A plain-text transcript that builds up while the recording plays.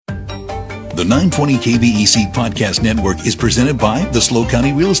The 920 KVEC Podcast Network is presented by the SLO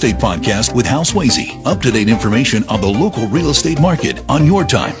County Real Estate Podcast with Hal Swayze. Up-to-date information on the local real estate market on your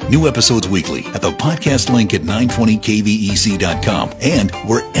time. New episodes weekly at the podcast link at 920kvec.com and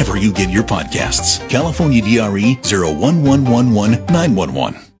wherever you get your podcasts. California DRE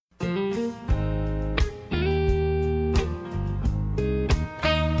 01111-911.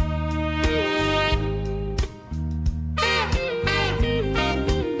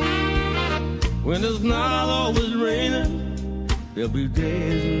 When it's not always raining, there'll be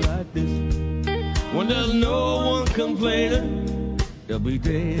days like this. When there's no one complaining, there'll be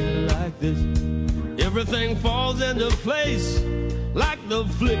days like this. Everything falls into place like the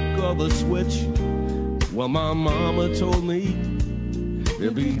flick of a switch. Well, my mama told me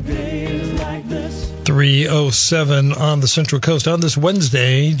there'll be days like this. 3:07 on the Central Coast on this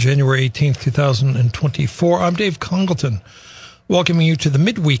Wednesday, January 18th, 2024. I'm Dave Congleton, welcoming you to the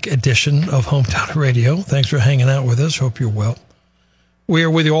midweek edition of Hometown Radio. Thanks for hanging out with us. Hope you're well. We are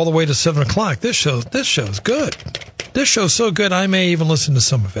with you all the way to 7 o'clock. This show's good. This show's so good, I may even listen to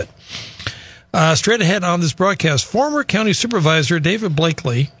some of it. Straight ahead on this broadcast, former county supervisor David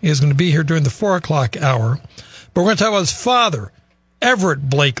Blakely is going to be here during the 4 o'clock hour. But we're going to talk about his father, Everett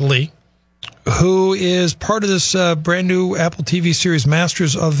Blakely, who is part of this brand new Apple TV series,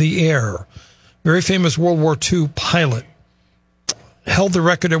 Masters of the Air. Very famous World War II pilot. Held the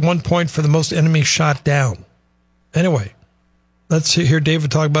record at one point for the most enemies shot down. Anyway, let's hear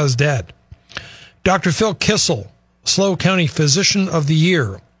David talk about his dad. Dr. Phil Kissel, SLO County Physician of the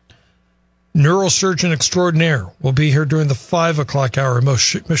Year, neurosurgeon extraordinaire, will be here during the 5 o'clock hour.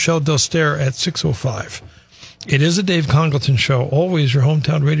 Michelle Doster at 6:05. It is a Dave Congleton show, always your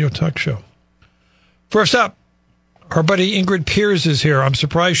hometown radio talk show. First up, our buddy Ingrid Pires is here. I'm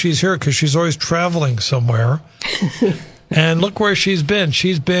surprised she's here because she's always traveling somewhere. And look where she's been.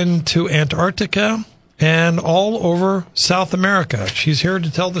 She's been to Antarctica and all over South America. She's here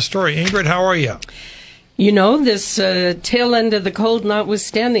to tell the story. Ingrid, how are you? You know, this tail end of the cold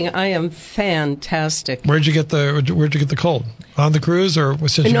notwithstanding, I am fantastic. Where'd you get the cold? On the cruise or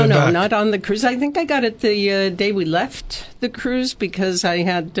since you've been back? No, not on the cruise. I think I got it the day we left the cruise because I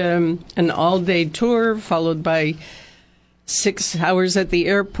had an all-day tour followed by 6 hours at the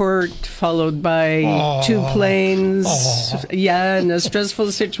airport, followed by 2 planes. Yeah, and a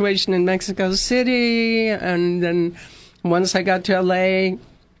stressful situation in Mexico City. And then once I got to L.A.,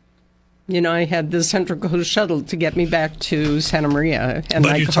 you know, I had the Central Coast shuttle to get me back to Santa Maria. And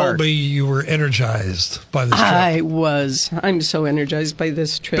but you told me you were energized by this trip. I was. I'm so energized by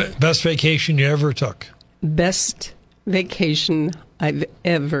this trip. Best vacation you ever took? Best vacation I've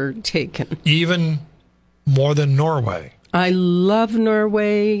ever taken. Even more than Norway? I love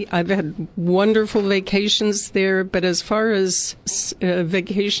Norway. I've had wonderful vacations there, but as far as a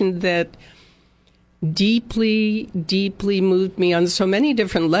vacation that deeply, deeply moved me on so many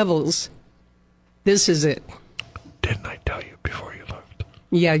different levels, this is it. Didn't I tell you before you left?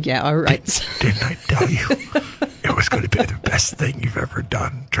 Yeah, all right. Didn't I tell you it was going to be the best thing you've ever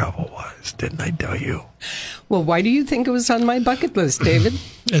done travel-wise? Didn't I tell you? Well, why do you think it was on my bucket list, David?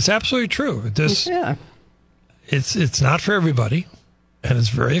 It's absolutely true. Yeah. It's not for everybody, and it's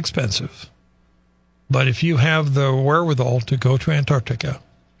very expensive. But if you have the wherewithal to go to Antarctica,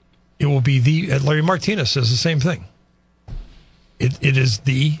 it will be Larry Martinez says the same thing. It is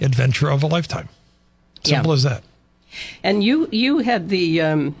the adventure of a lifetime. Simple as that. And you had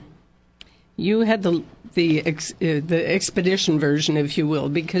the expedition version, if you will,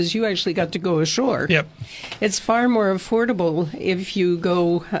 because you actually got to go ashore. Yep. It's far more affordable if you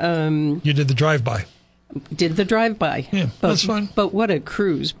go. You did the drive-by. Did the drive-by. Yeah, that's fine. But what a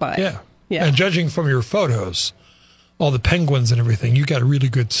cruise by. Yeah. And judging from your photos, all the penguins and everything, you got a really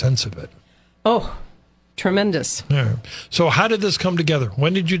good sense of it. Oh, tremendous. Yeah. So how did this come together?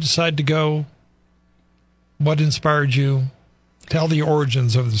 When did you decide to go? What inspired you? Tell the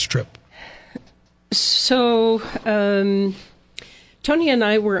origins of this trip. So Tony and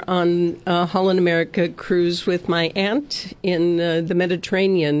I were on a Holland America cruise with my aunt in the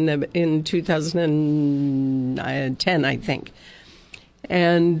Mediterranean in 2010, I think.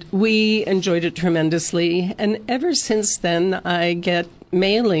 And we enjoyed it tremendously. And ever since then, I get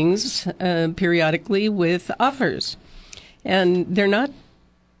mailings periodically with offers. And they're not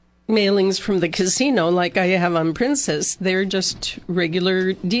mailings from the casino like I have on Princess. They're just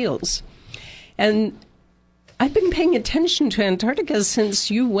regular deals. And I've been paying attention to Antarctica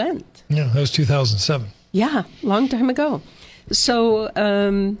since you went. Yeah, that was 2007. Yeah, long time ago. So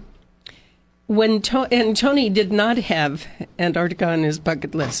when Tony did not have Antarctica on his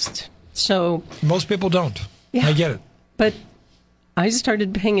bucket list. So most people don't. Yeah, I get it. But I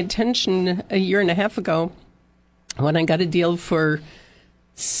started paying attention a year and a half ago when I got a deal for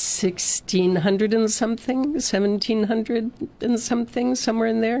 $1,600 and something, $1,700 and something, somewhere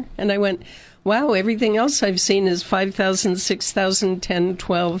in there. And I went, wow, everything else I've seen is $5,000, $6,000, $10,000,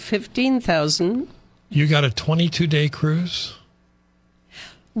 $12,000, $15,000. You got a 22-day cruise?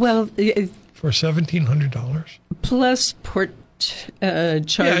 Well, for $1,700? Plus port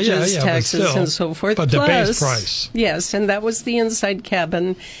charges, taxes, and so forth. But plus, the base price. Yes, and that was the inside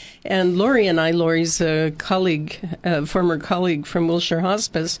cabin. And Lori and I, Lori's a colleague, former colleague from Wilshire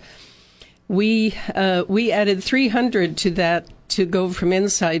Hospice, we added $300 to that to go from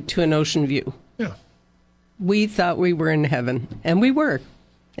inside to an ocean view. Yeah. We thought we were in heaven, and we were.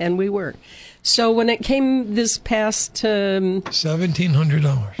 So when it came this past...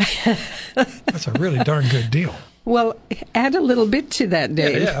 $1,700. That's a really darn good deal. Well, add a little bit to that,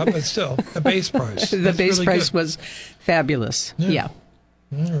 Dave. Yeah, but still, the base price. The base really price was fabulous. Yeah.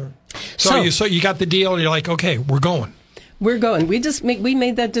 So you got the deal, and you're like, okay, we're going. We're going. We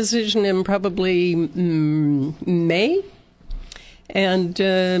made that decision in probably May,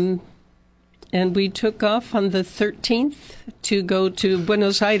 and we took off on the 13th to go to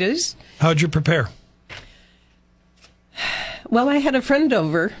Buenos Aires. How'd you prepare? Well, I had a friend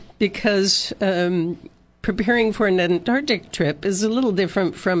over because preparing for an Antarctic trip is a little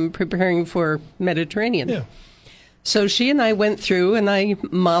different from preparing for Mediterranean. Yeah. So she and I went through, and I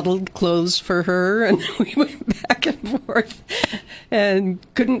modeled clothes for her, and we went back and forth, and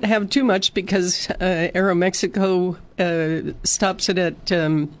couldn't have too much because Aeromexico stops it at,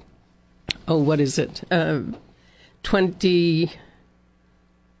 what is it? 20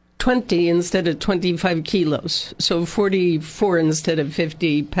 instead of 25 kilos, so 44 instead of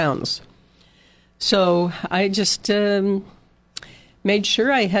 50 pounds. So I just made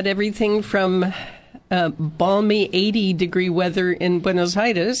sure I had everything from balmy 80-degree weather in Buenos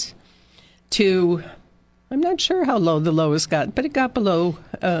Aires to, I'm not sure how low the lowest got, but it got below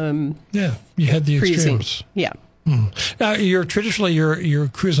you had the freezing. Extremes. Yeah. Now, your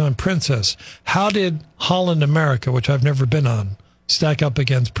cruise on Princess. How did Holland America, which I've never been on, stack up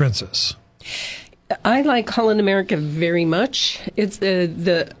against Princess? I like Holland America very much. It's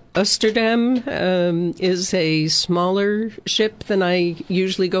the Amsterdam is a smaller ship than I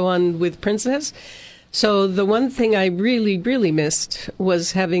usually go on with Princess. So the one thing I really, really missed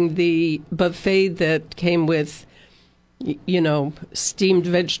was having the buffet that came with, steamed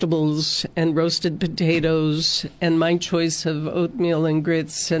vegetables and roasted potatoes and my choice of oatmeal and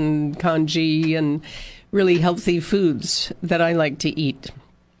grits and congee and really healthy foods that I like to eat.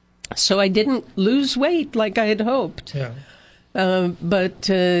 So I didn't lose weight like I had hoped. Yeah. But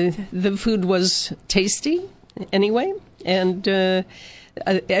the food was tasty anyway, and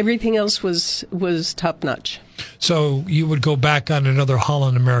everything else was top notch. So you would go back on another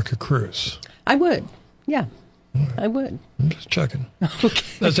Holland America cruise? I would, yeah. I would. I'm just checking. Okay.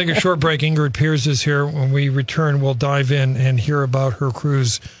 Let's take a short break. Ingrid Pires is here. When we return, we'll dive in and hear about her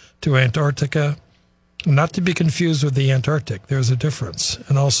cruise to Antarctica. Not to be confused with the Antarctic. There's a difference.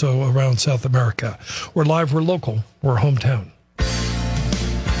 And also around South America. We're live, we're local, we're hometown.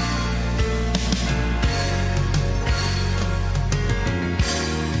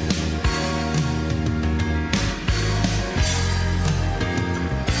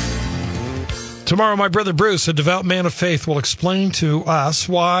 Tomorrow, my brother Bruce, a devout man of faith, will explain to us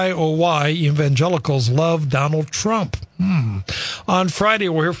why evangelicals love Donald Trump. On Friday,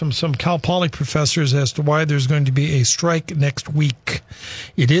 we'll hear from some Cal Poly professors as to why there's going to be a strike next week.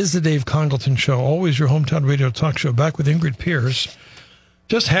 It is the Dave Congleton Show, always your hometown radio talk show, back with Ingrid Pires.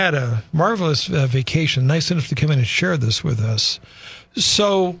 Just had a marvelous vacation. Nice enough to come in and share this with us.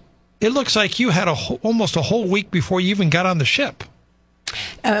 So it looks like you had almost a whole week before you even got on the ship.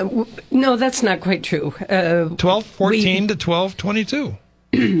 No, that's not quite true. 12:14 to 12:22.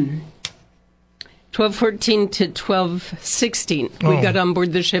 12:14 to 12:16. We got on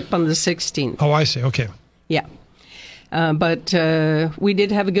board the ship on the 16th. Oh, I see. Okay. Yeah. But we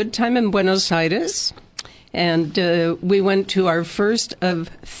did have a good time in Buenos Aires. And we went to our first of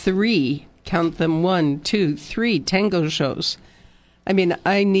 3, count them, 1, 2, 3 tango shows. I mean,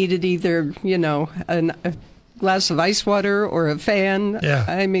 I needed either, a glass of ice water or a fan. Yeah.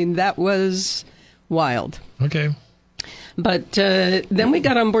 I mean, that was wild. Okay. But then we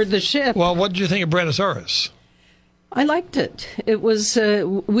got on board the ship. Well, what did you think of Buenos Aires? I liked it. It was,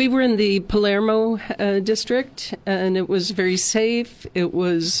 we were in the Palermo district, and it was very safe. It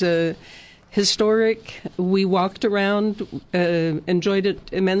was historic. We walked around, enjoyed it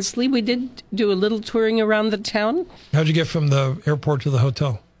immensely. We did do a little touring around the town. How'd you get from the airport to the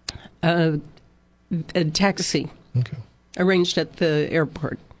hotel? A taxi. Okay. arranged at the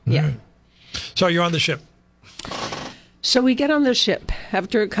airport. Yeah. Right. So you're on the ship. So we get on the ship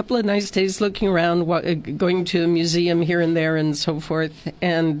after a couple of nice days looking around, going to a museum here and there and so forth.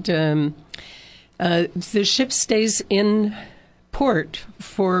 And the ship stays in port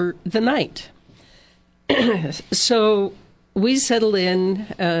for the night. So we settle in,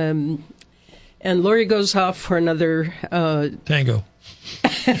 and Lori goes off for another... Tango.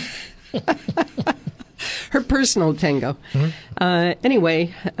 Her personal tango. Mm-hmm.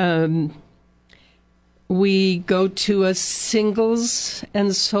 Anyway... we go to a singles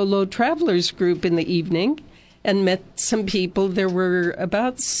and solo travelers group in the evening and met some people. There were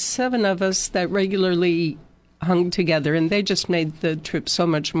about 7 of us that regularly hung together, and they just made the trip so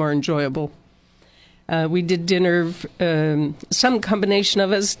much more enjoyable. We did dinner. Some combination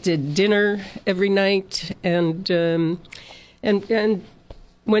of us did dinner every night and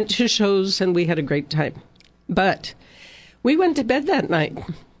went to shows, and we had a great time. But we went to bed that night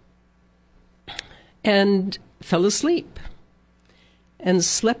and fell asleep and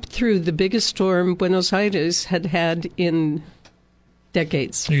slept through the biggest storm Buenos Aires had had in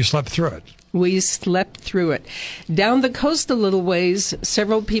decades. You slept through it? We slept through it. Down the coast a little ways,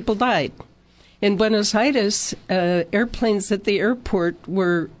 several people died. In Buenos Aires, airplanes at the airport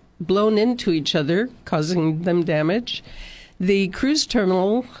were blown into each other, causing them damage. The cruise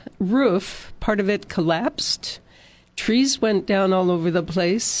terminal roof, part of it collapsed. Trees went down all over the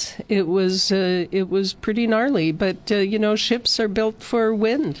place. It was pretty gnarly, but ships are built for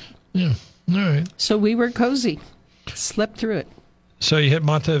wind. Yeah, all right. So we were cozy, slept through it. So you hit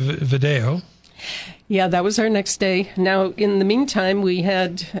Montevideo. Yeah, that was our next day. Now, in the meantime, we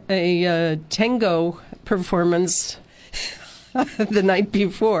had a tango performance the night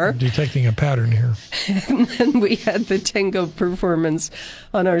before. Detecting a pattern here. And then we had the tango performance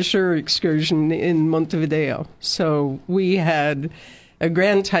on our shore excursion in Montevideo. So we had a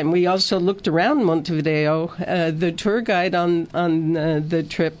grand time. We also looked around Montevideo. The tour guide on the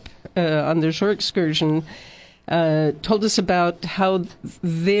trip, on the shore excursion, told us about how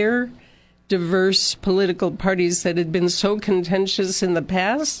their diverse political parties that had been so contentious in the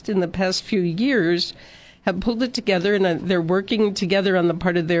past few years, have pulled it together, and they're working together on the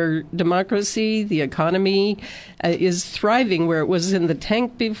part of their democracy. The economy is thriving where it was in the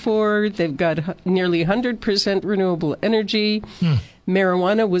tank before. They've got nearly 100% renewable energy.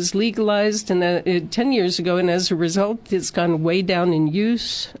 Marijuana was legalized 10 years ago, and as a result, it's gone way down in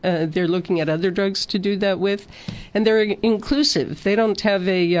use. They're looking at other drugs to do that with. And they're inclusive. They don't have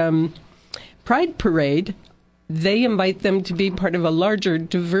a pride parade. They invite them to be part of a larger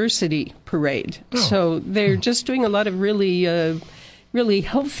diversity parade. Oh. So they're just doing a lot of really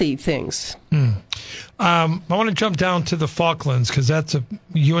healthy things. I want to jump down to the Falklands because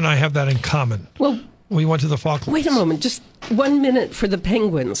you and I have that in common. Well, we went to the Falklands. Wait a moment, just 1 minute for the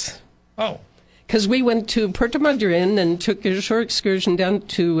penguins. Oh. Because we went to Puerto Madryn and took a shore excursion down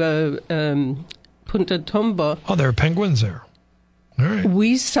to Punta Tombo. Oh, there are penguins there. All right.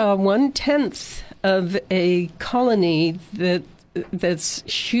 We saw 1/10 of a colony that's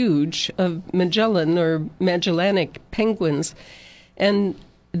huge of Magellan or Magellanic penguins, and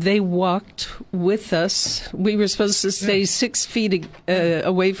they walked with us. We were supposed to stay 6 feet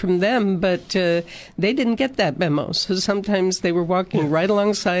away from them, but they didn't get that memo. So sometimes they were walking right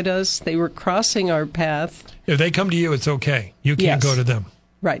alongside us. They were crossing our path. If they come to you, it's okay. You can't go to them.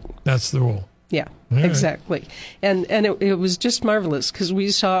 Right. That's the rule. Yeah, exactly. And it was just marvelous because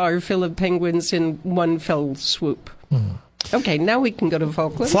we saw our fill of penguins in one fell swoop. Okay, now we can go to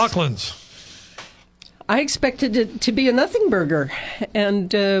Falklands. Falklands. I expected it to be a nothing burger, and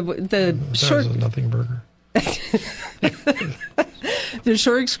the short a nothing burger. The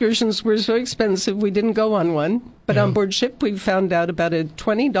shore excursions were so expensive we didn't go on one. But on board ship we found out about a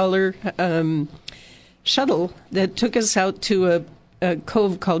 $20 shuttle that took us out to a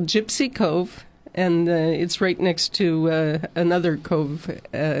cove called Gypsy Cove, and it's right next to another cove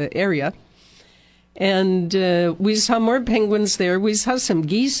area. And we saw more penguins there. We saw some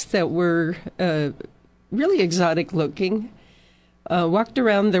geese that were really exotic looking. Walked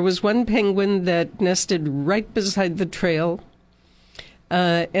around. There was one penguin that nested right beside the trail.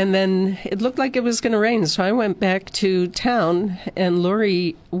 And then it looked like it was going to rain, so I went back to town, and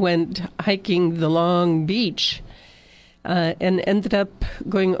Lori went hiking the long beach. And ended up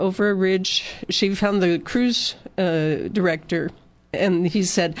going over a ridge. She found the cruise director, and he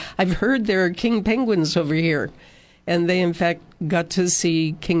said, "I've heard there are king penguins over here." And they, in fact, got to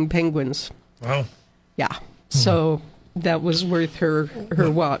see king penguins. Wow. Yeah. So that was worth her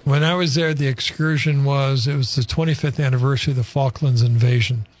walk. When I was there, the excursion it was the 25th anniversary of the Falklands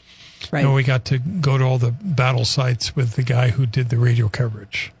invasion. Right. And we got to go to all the battle sites with the guy who did the radio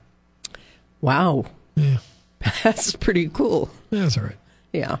coverage. Wow. Yeah. That's pretty cool. Yeah, that's all right.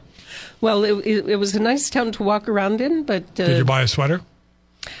 Yeah. Well, it was a nice town to walk around in, but... Did you buy a sweater?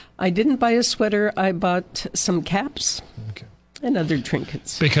 I didn't buy a sweater. I bought some caps and other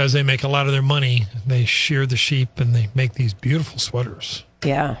trinkets. Because they make a lot of their money. They shear the sheep and they make these beautiful sweaters.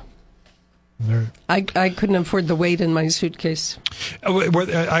 Yeah. I couldn't afford the weight in my suitcase.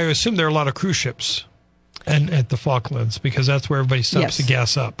 I assume there are a lot of cruise ships and at the Falklands because that's where everybody stops to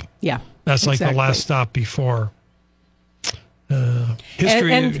gas up. Yeah. That's like the last stop before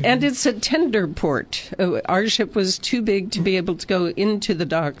history. And it's a tender port. Our ship was too big to be able to go into the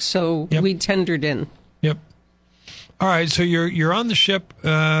dock, so we tendered in. Yep. All right, so you're on the ship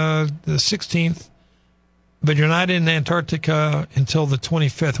the 16th, but you're not in Antarctica until the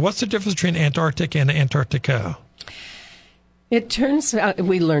 25th. What's the difference between Antarctic and Antarctica? It turns out,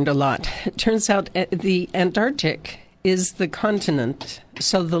 we learned a lot. It turns out the Antarctic is the continent,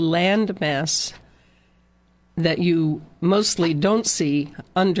 so the land mass that you mostly don't see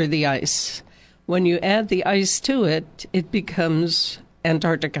under the ice. When you add the ice to it, it becomes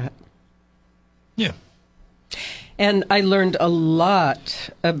Antarctica. Yeah. And I learned a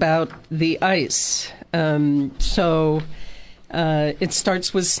lot about the ice. So it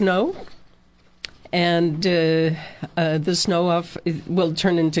starts with snow, and the snow will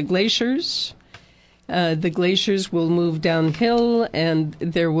turn into glaciers. The glaciers will move downhill, and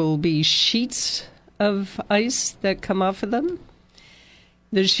there will be sheets of ice that come off of them.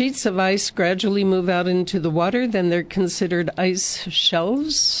 The sheets of ice gradually move out into the water. Then they're considered ice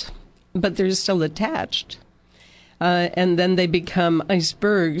shelves, but they're still attached. And then they become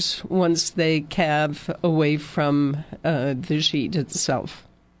icebergs once they calve away from the sheet itself,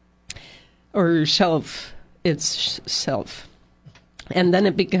 or shelf itself. And then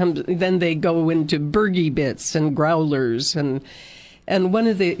then they go into bergy bits and growlers. And one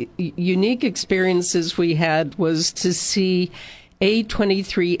of the unique experiences we had was to see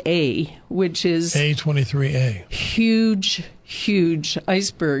A23A, which is A23A, huge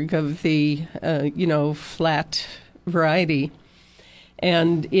iceberg of the flat variety,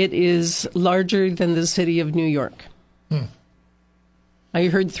 and it is larger than the city of New York. I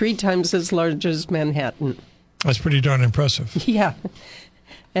heard 3 times as large as Manhattan. That's pretty darn impressive. Yeah,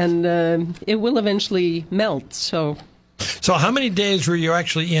 and it will eventually melt. So how many days were you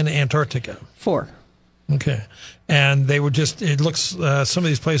actually in Antarctica? 4. Okay, and they were it looks some of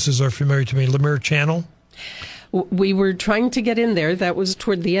these places are familiar to me. Lemire Channel. We were trying to get in there. That was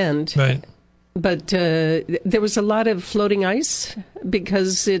toward the end. Right. But there was a lot of floating ice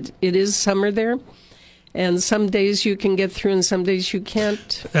because it is summer there, and some days you can get through and some days you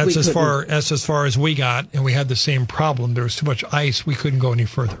can't. That's as far as we got, and we had the same problem. There was too much ice; we couldn't go any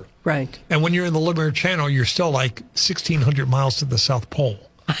further. Right. And when you're in the Lemire Channel, you're still like 1,600 miles to the South Pole.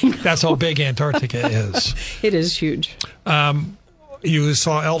 I know. That's how big Antarctica is. It is huge. You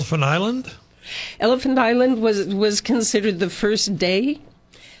saw Elephant Island? Elephant Island was considered the first day.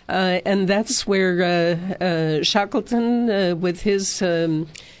 And that's where Shackleton, with his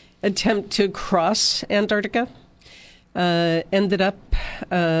attempt to cross Antarctica, ended up,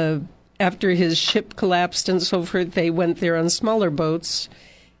 after his ship collapsed and so forth, they went there on smaller boats.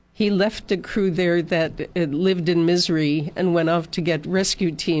 He left a crew there that lived in misery and went off to get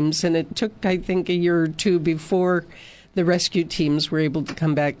rescue teams. And it took, I think, a year or 2 before the rescue teams were able to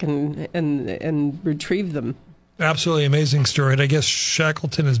come back and retrieve them. Absolutely amazing story. And I guess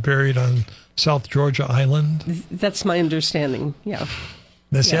Shackleton is buried on South Georgia Island. That's my understanding, yeah.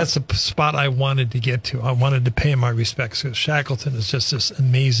 That's the spot I wanted to get to. I wanted to pay him my respects because Shackleton is just this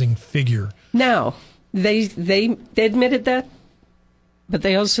amazing figure. Now, they admitted that, but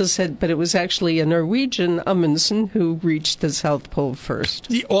they also said, but it was actually a Norwegian, Amundsen, who reached the South Pole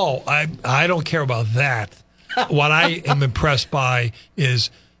first. Oh, I don't care about that. What I am impressed by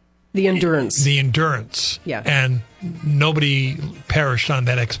is the endurance. The endurance. Yeah. And nobody perished on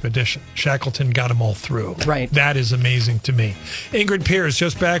that expedition. Shackleton got them all through. Right. That is amazing to me. Ingrid Pires,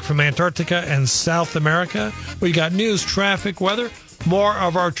 just back from Antarctica and South America. We got news, traffic, weather, more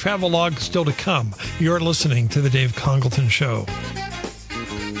of our travel log still to come. You're listening to The Dave Congleton Show.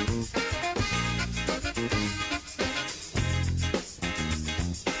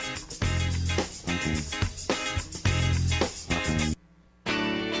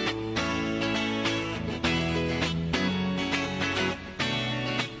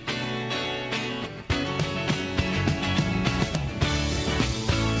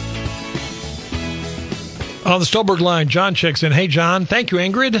 On the Stolberg line, John checks in. Hey, John. Thank you,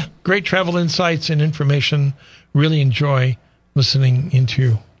 Ingrid. Great travel insights and information. Really enjoy listening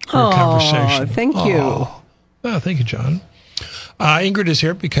into for conversation. Thank you. Oh, thank you, John. Ingrid is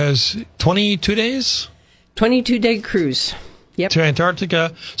here because 22 days? 22-day cruise. Yep. To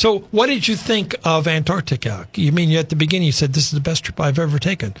Antarctica. So what did you think of Antarctica? You mean at the beginning you said this is the best trip I've ever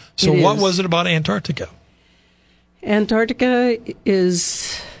taken. So what was it about Antarctica? Antarctica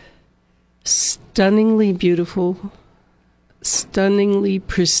is stunningly beautiful, stunningly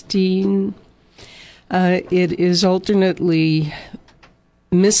pristine. It is alternately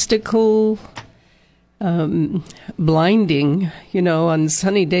mystical, blinding. You know, on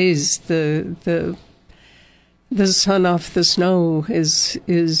sunny days, the sun off the snow is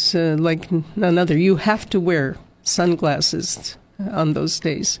like none other. You have to wear sunglasses on those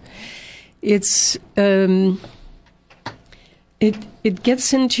days. It's it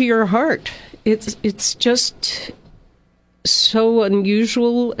gets into your heart. It's just so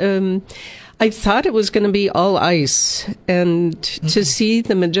unusual. I thought it was going to be all ice, and to see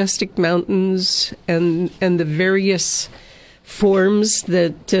the majestic mountains and the various forms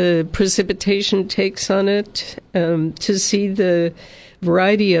that precipitation takes on it, to see the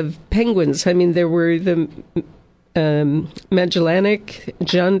variety of penguins. I mean, there were the Magellanic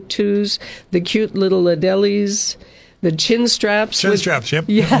Jantus, the cute little Adelies, the chin straps. Yep.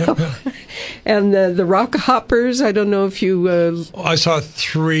 Yeah. Yep. And the rock hoppers. I don't know if you... I saw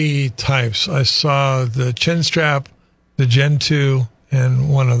 3 types. I saw the chin strap, the Gentoo, and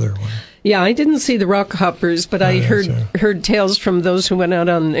one other one. Yeah, I didn't see the rock hoppers, but I heard tales from those who went out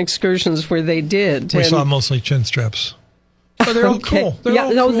on excursions where they did. We saw mostly chin straps. But they're all cool.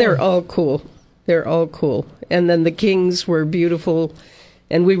 They're all cool. They're all cool. And then the kings were beautiful,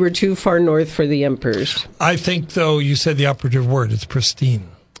 and we were too far north for the emperors. I think, though, you said the operative word. It's pristine.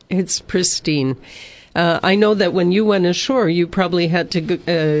 It's pristine. I know that when you went ashore, you probably had to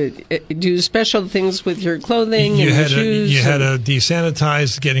do special things with your clothing and your shoes. You had to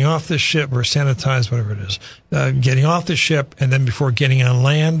desanitize getting off the ship, or sanitize, whatever it is, getting off the ship, and then before getting on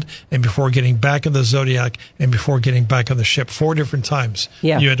land, and before getting back on the Zodiac, and before getting back on the ship. 4 different times.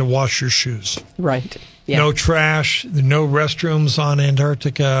 Yeah. You had to wash your shoes. Right. Yeah. No trash, no restrooms on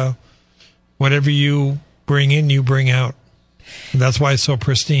Antarctica. Whatever you bring in, you bring out. That's why it's so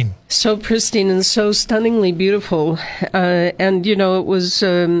pristine. So pristine and so stunningly beautiful. And, you know, it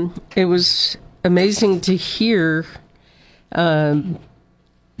was amazing to hear.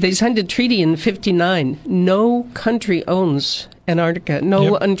 They signed a treaty in 1959. No country owns Antarctica.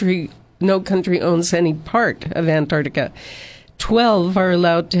 No country owns any part of Antarctica. 12 are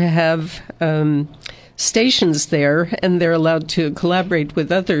allowed to have stations there, and they're allowed to collaborate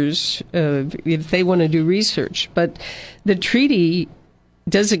with others if they want to do research. But the treaty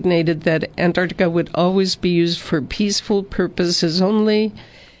designated that Antarctica would always be used for peaceful purposes only,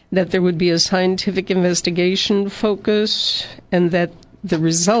 that there would be a scientific investigation focus, and that the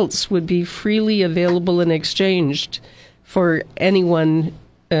results would be freely available and exchanged for anyone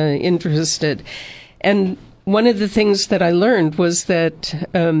interested. And one of the things that I learned was that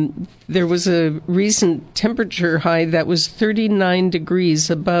there was a recent temperature high that was 39 degrees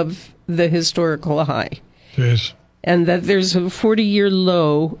above the historical high. Yes. And that there's a 40-year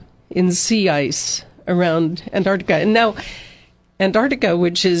low in sea ice around Antarctica. And now, Antarctica,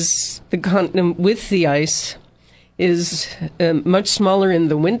 which is the continent with the ice, is much smaller in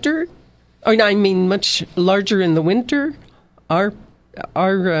the winter. Much larger in the winter, our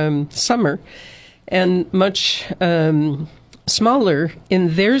summer, and much smaller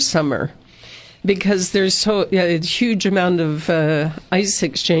in their summer, because there's a huge amount of ice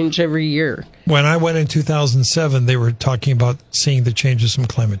exchange every year. When I went in 2007, they were talking about seeing the changes from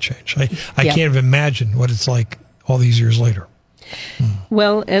climate change. I can't even imagine what it's like all these years later.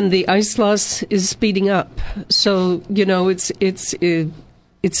 Well, and the ice loss is speeding up. So, you know, it's a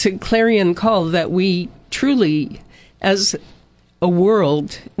clarion call that we truly, as a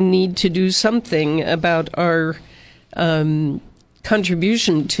world, need to do something about our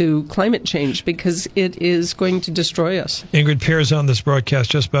contribution to climate change, because it is going to destroy us. Ingrid Pires on this broadcast,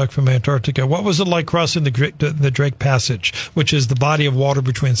 just back from Antarctica. What was it like crossing the Drake Passage, which is the body of water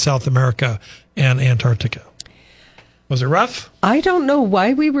between South America and Antarctica? Was it rough? I don't know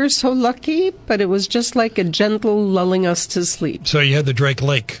why we were so lucky, but it was just like a gentle lulling us to sleep. So you had the Drake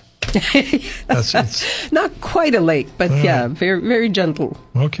Lake. Not quite a lake, but yeah, very, very gentle.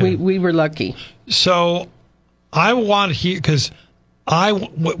 Okay. We were lucky. So I want to hear, because I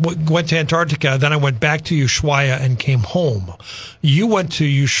went to Antarctica, then I went back to Ushuaia and came home. You went to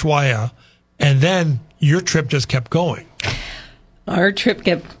Ushuaia, and then your trip just kept going. Our trip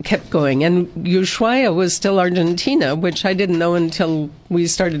kept going, and Ushuaia was still Argentina, which I didn't know until we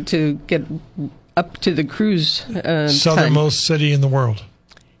started to get up to the cruise southernmost city in the world.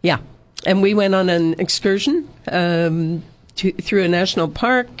 Yeah. And we went on an excursion through a national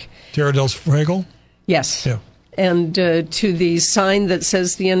park. Tierra del Fuego? Yes. Yeah. And to the sign that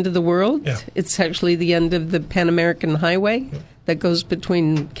says the end of the world. Yeah. It's actually the end of the Pan American Highway that goes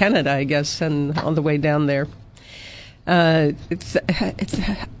between Canada, I guess, and all the way down there. It's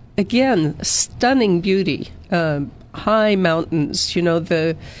again, stunning beauty. High mountains,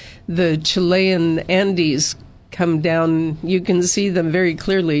 the Chilean Andes come down. You can see them very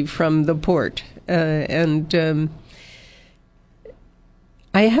clearly from the port. And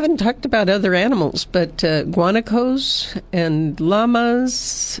I haven't talked about other animals, but guanacos and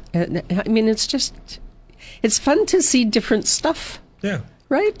llamas. I mean, it's fun to see different stuff. Yeah.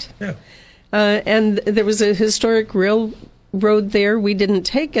 Right? Yeah. And there was a historic railroad there. We didn't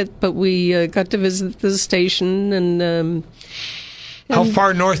take it, but we got to visit the station. And how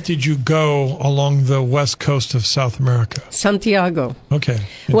far north did you go along the west coast of South America? Santiago. Okay.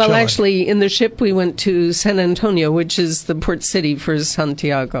 Well, Chile. actually, in the ship, we went to San Antonio, which is the port city for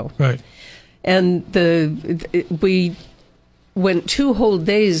Santiago. Right. And we went 2 whole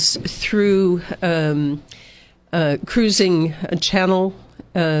days through cruising a channel.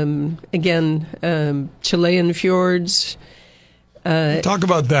 Chilean fjords. Talk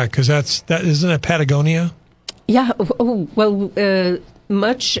about that, because that isn't it Patagonia? Yeah. Oh, well,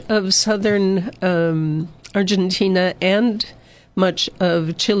 much of southern Argentina and much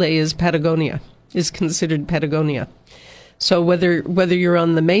of Chile is considered Patagonia. So whether you're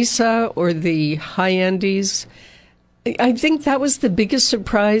on the Mesa or the high Andes, I think that was the biggest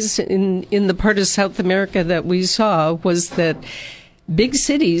surprise in the part of South America that we saw, was that big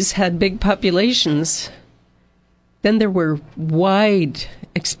cities had big populations. Then there were wide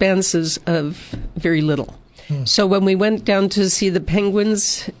expanses of very little. So when we went down to see the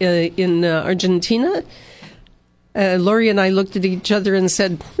penguins in Argentina, Lori and I looked at each other and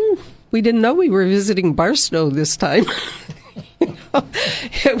said, we didn't know we were visiting Barstow this time.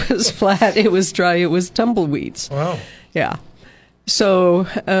 It was flat, it was dry, it was tumbleweeds. Wow. Yeah. So,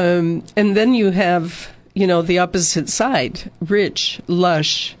 and then you have, the opposite side, rich,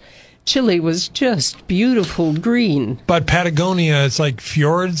 lush. Chile was just beautiful green. But Patagonia, it's like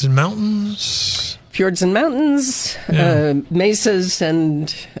fjords and mountains? Fjords and mountains, mesas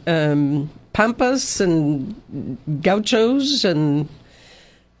and pampas and gauchos and,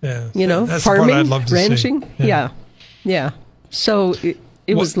 that's farming, the part I'd love to ranching. See. Yeah. So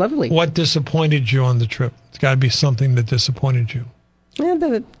it was lovely. What disappointed you on the trip? It's got to be something that disappointed you.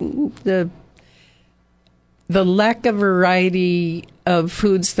 Yeah, the lack of variety of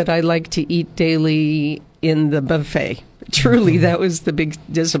foods that I like to eat daily in the buffet. Truly, that was the big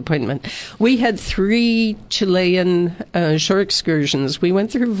disappointment. We had 3 Chilean shore excursions. We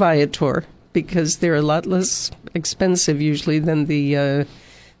went through Viator because they're a lot less expensive usually than the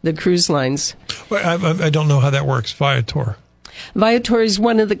cruise lines. I don't know how that works, Viator. Viator is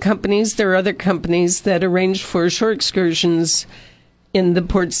one of the companies. There are other companies that arrange for shore excursions in the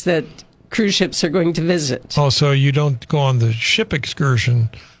ports that cruise ships are going to visit. Oh, so you don't go on the ship excursion,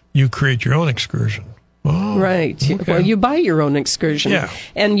 you create your own excursion. Oh, right. Okay. Well, you buy your own excursion. Yeah.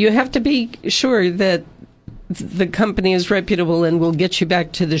 And you have to be sure that the company is reputable and will get you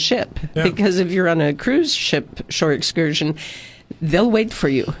back to the ship. Yeah. Because if you're on a cruise ship shore excursion, they'll wait for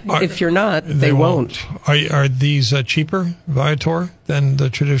you. If you're not, they won't. Are these cheaper, Viator, than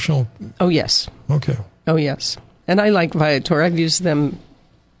the traditional? Oh, yes. Okay. Oh, yes. And I like Viator. I've used them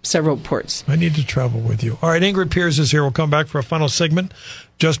several ports. I need to travel with you. All right, Ingrid Pires is here. We'll come back for a final segment.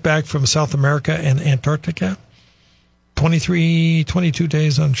 Just back from South America and Antarctica. 22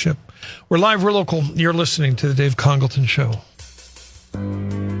 days on ship. We're live, we're local. You're listening to the Dave Congleton Show.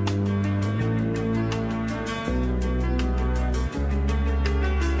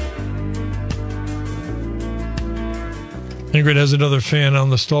 Ingrid has another fan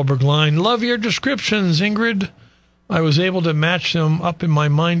on the Stolberg line. Love your descriptions, Ingrid. I was able to match them up in my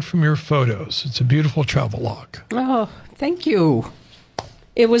mind from your photos. It's a beautiful travel log. Oh, thank you.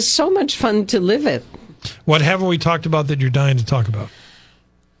 It was so much fun to live it. What haven't we talked about that you're dying to talk about?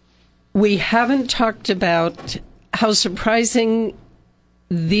 We haven't talked about how surprising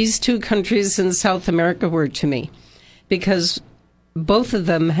these 2 countries in South America were to me, because both of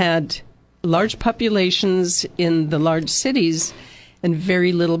them had large populations in the large cities and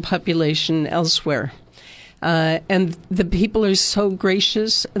very little population elsewhere. And the people are so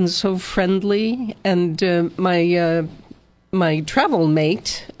gracious and so friendly. And my travel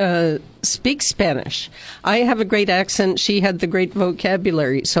mate speaks Spanish. I have a great accent. She had the great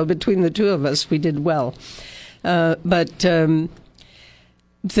vocabulary. So between the 2 of us, we did well. But the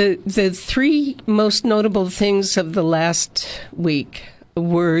 3 most notable things of the last week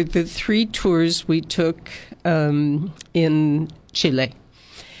were the 3 tours we took in Chile.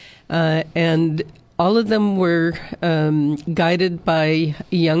 And all of them were guided by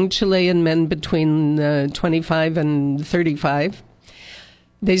young Chilean men between 25 and 35.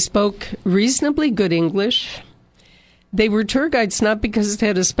 They spoke reasonably good English. They were tour guides not because they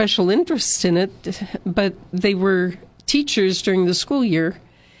had a special interest in it, but they were teachers during the school year,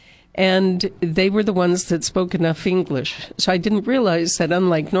 and they were the ones that spoke enough English. So I didn't realize that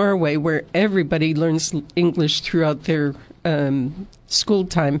unlike Norway, where everybody learns English throughout their school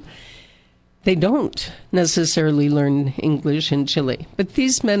time, they don't necessarily learn English in Chile. But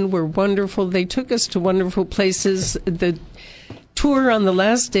these men were wonderful. They took us to wonderful places. The tour on the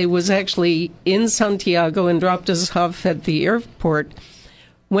last day was actually in Santiago and dropped us off at the airport.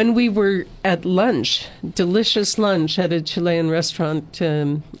 When we were at lunch, delicious lunch at a Chilean restaurant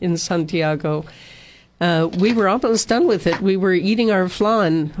in Santiago, we were almost done with it. We were eating our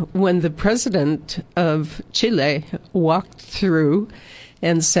flan when the president of Chile walked through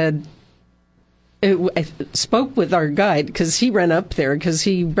and said, I spoke with our guide because he ran up there because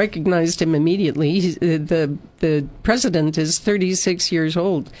he recognized him immediately. The president is 36 years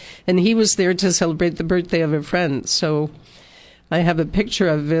old, and he was there to celebrate the birthday of a friend. So I have a picture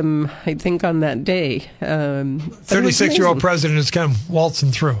of him, I think, on that day. 36-year-old president just came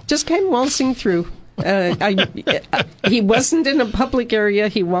waltzing through. Just came waltzing through. He wasn't in a public area.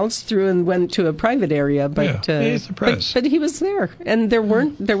 He waltzed through and went to a private area, but he's the press. But he was there, and there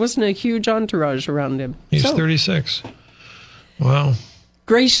wasn't a huge entourage around him. He's 36. Wow.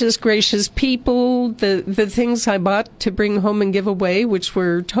 Gracious people. The things I bought to bring home and give away, which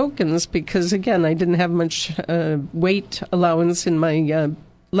were tokens, because again I didn't have much weight allowance in my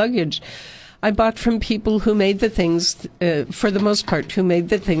luggage. I bought from people who made the things, for the most part, who made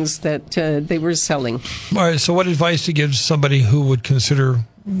the things that they were selling. All right, so what advice do you give somebody who would consider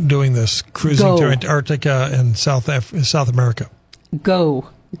doing this, cruising to Antarctica and South America? Go.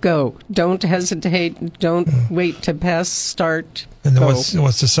 Don't hesitate. Don't wait to pass start. And then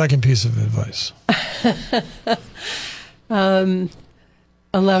what's the second piece of advice?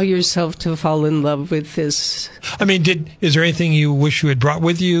 Allow yourself to fall in love with this. I mean, is there anything you wish you had brought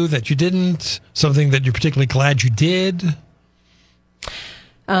with you that you didn't? Something that you're particularly glad you did?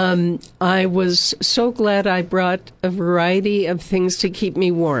 I was so glad I brought a variety of things to keep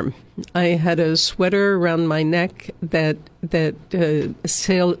me warm. I had a sweater around my neck that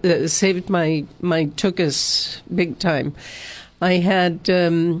saved my tuchus big time. I had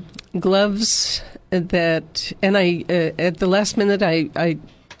gloves that, and I at the last minute I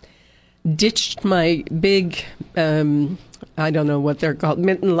ditched my big I don't know what they're called,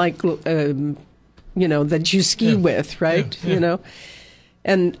 mitten like that you ski with, right? Yeah.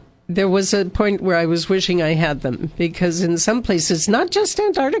 And there was a point where I was wishing I had them, because in some places, not just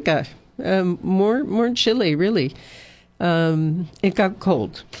Antarctica, more Chile, really, it got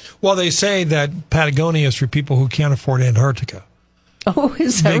cold. Well, they say that Patagonia is for people who can't afford Antarctica. Oh,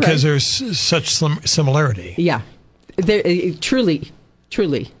 is that because right? there's such similarity. Yeah. Truly,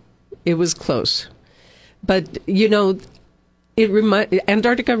 it was close. But,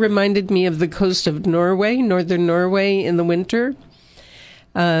 Antarctica reminded me of the coast of Norway, northern Norway in the winter.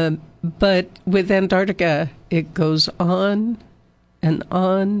 But with Antarctica, it goes on and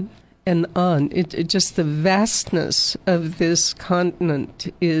on and on. It just, the vastness of this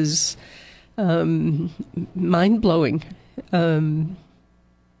continent is mind-blowing. And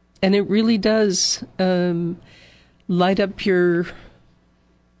it really does light up your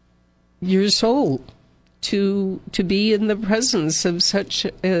soul to be in the presence of such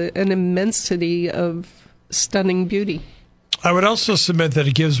an immensity of stunning beauty. I would also submit that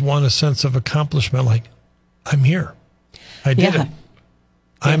it gives one a sense of accomplishment, like, I'm here. I did it.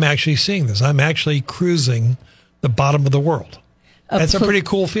 I'm actually seeing this. I'm actually cruising the bottom of the world. That's a pretty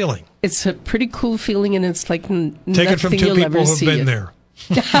cool feeling. It's a pretty cool feeling, and it's like Take it from two people who've been there.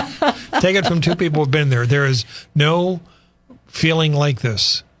 Take it from two people who've been there. There is no feeling like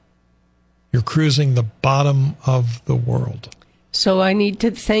this. You're cruising the bottom of the world. So I need to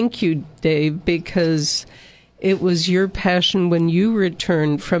thank you, Dave, because it was your passion when you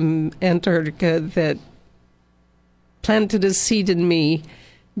returned from Antarctica that planted a seed in me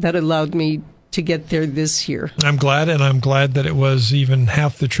that allowed me to get there this year. I'm glad, and I'm glad that it was even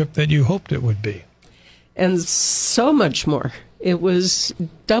half the trip that you hoped it would be. And so much more. It was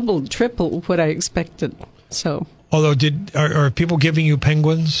double, triple what I expected. So, although, are people giving you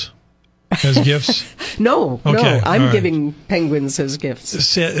penguins as gifts? No. I'm giving penguins as gifts.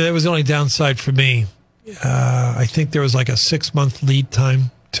 See, that was the only downside for me. I think there was like a 6-month lead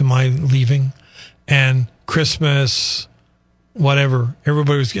time to my leaving, and Christmas, whatever.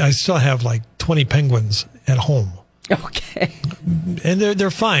 I still have like 20 penguins at home. Okay. And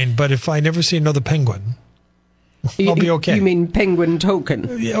they're fine, but if I never see another penguin, I'll be okay. You mean penguin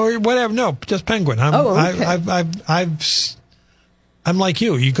token? Yeah, or whatever. No, just penguin. Okay. I'm like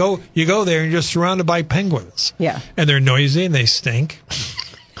you. You go there and you're just surrounded by penguins. Yeah. And they're noisy and they stink.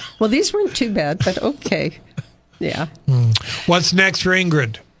 Well, these weren't too bad, but okay. Yeah. What's next for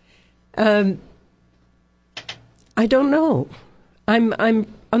Ingrid? I don't know. I'm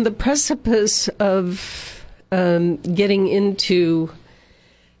on the precipice of getting into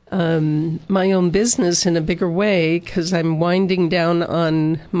my own business in a bigger way because I'm winding down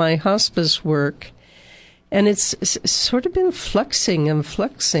on my hospice work. And it's sort of been fluxing and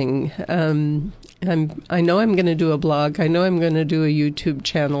fluxing. I know I'm going to do a blog. I know I'm going to do a YouTube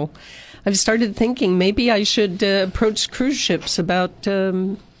channel. I've started thinking maybe I should approach cruise ships about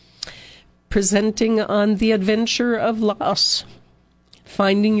presenting on the adventure of loss,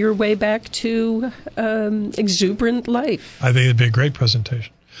 finding your way back to exuberant life. I think it'd be a great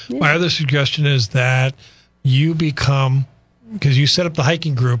presentation. Yeah. My other suggestion is that you become, because you set up the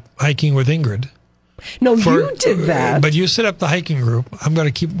hiking group, Hiking with Ingrid. No, you did that. But you set up the hiking group. I'm going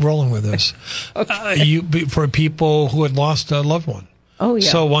to keep rolling with this. Okay. For people who had lost a loved one. Oh, yeah.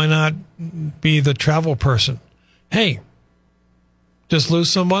 So why not be the travel person? Hey, just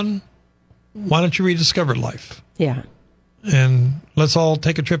lose someone? Why don't you rediscover life? Yeah. And let's all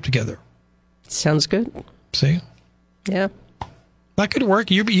take a trip together. Sounds good. See? Yeah. That could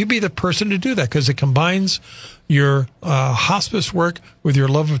work. You be the person to do that because it combines your hospice work with your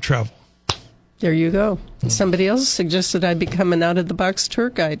love of travel. There you go. Somebody else suggested I become an out-of-the-box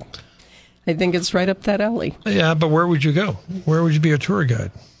tour guide. I think it's right up that alley. Yeah, but where would you go? Where would you be a tour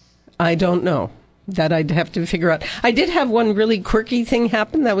guide? I don't know. That I'd have to figure out. I did have one really quirky thing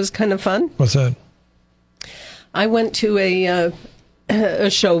happen that was kind of fun. What's that? I went to a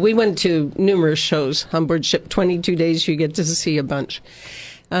show. We went to numerous shows on board ship. 22 days, you get to see a bunch.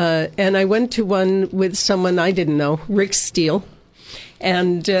 And I went to one with someone I didn't know, Rick Steele.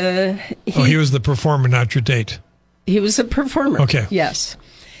 And he was the performer, not your date. He was a performer. Okay. Yes.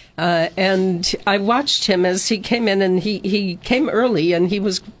 And I watched him as he came in, and he came early, and he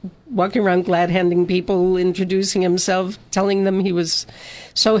was walking around glad-handing people, introducing himself, telling them he was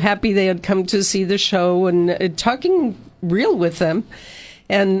so happy they had come to see the show, and talking real with them.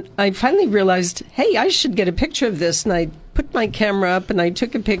 And I finally realized, hey, I should get a picture of this. And I put my camera up, and I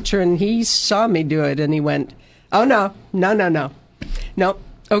took a picture, and he saw me do it, and he went, oh, no,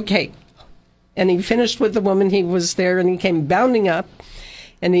 okay. And he finished with the woman. He was there, and he came bounding up,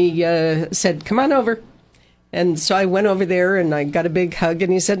 and he said, come on over. And so I went over there, and I got a big hug,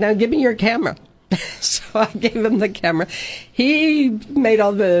 and he said, now give me your camera. So I gave him the camera. He made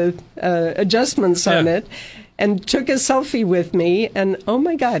all the adjustments on it and took a selfie with me, and oh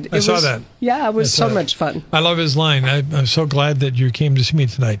my God. I saw that. Yeah, it was so much fun. I love his line. I'm so glad that you came to see me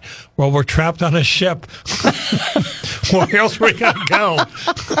tonight. Well, we're trapped on a ship. Where else we got to go?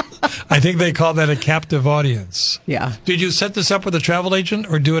 I think they call that a captive audience. Yeah. Did you set this up with a travel agent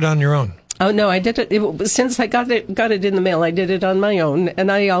or do it on your own? Oh, no, I did it. Since I got it in the mail, I did it on my own,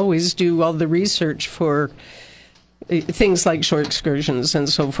 and I always do all the research for things like shore excursions and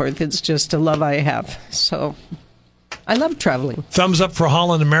so forth. It's just a love I have. So I love traveling. Thumbs up for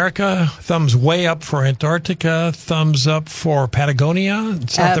Holland, America. Thumbs way up for Antarctica. Thumbs up for Patagonia,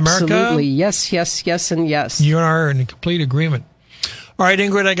 South America. Absolutely. Yes, and yes. You and I are in complete agreement. All right,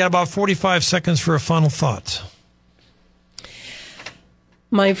 Ingrid, I got about 45 seconds for a final thought.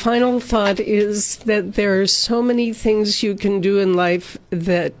 My final thought is that there are so many things you can do in life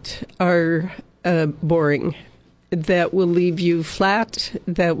that are boring, that will leave you flat,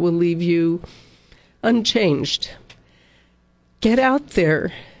 that will leave you unchanged. Get out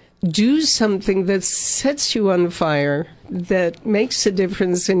there. Do something that sets you on fire, that makes a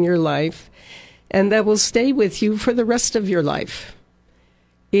difference in your life, and that will stay with you for the rest of your life.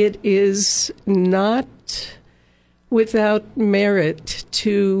 It is not without merit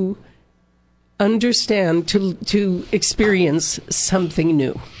to understand, to experience something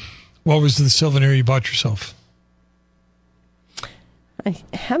new. What was the souvenir you bought yourself? I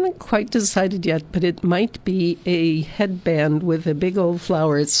haven't quite decided yet, but it might be a headband with a big old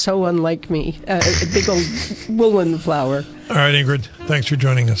flower. It's so unlike me, a big old woolen flower. All right, Ingrid, thanks for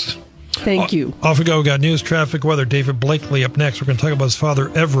joining us. Thank you. Off we go. We got news, traffic, weather. David Blakely up next. We're going to talk about his father,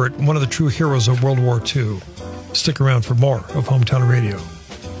 Everett, one of the true heroes of World War II. Stick around for more of Hometown Radio.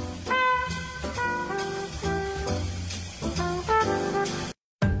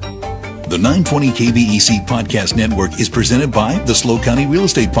 The 920 KVEC Podcast Network is presented by the SLO County Real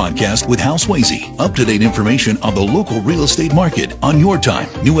Estate Podcast with Hal Swayze. Up-to-date information on the local real estate market on your time.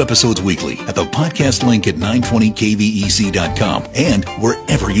 New episodes weekly at the podcast link at 920kvec.com and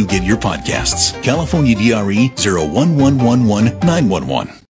wherever you get your podcasts. California DRE 01111 911.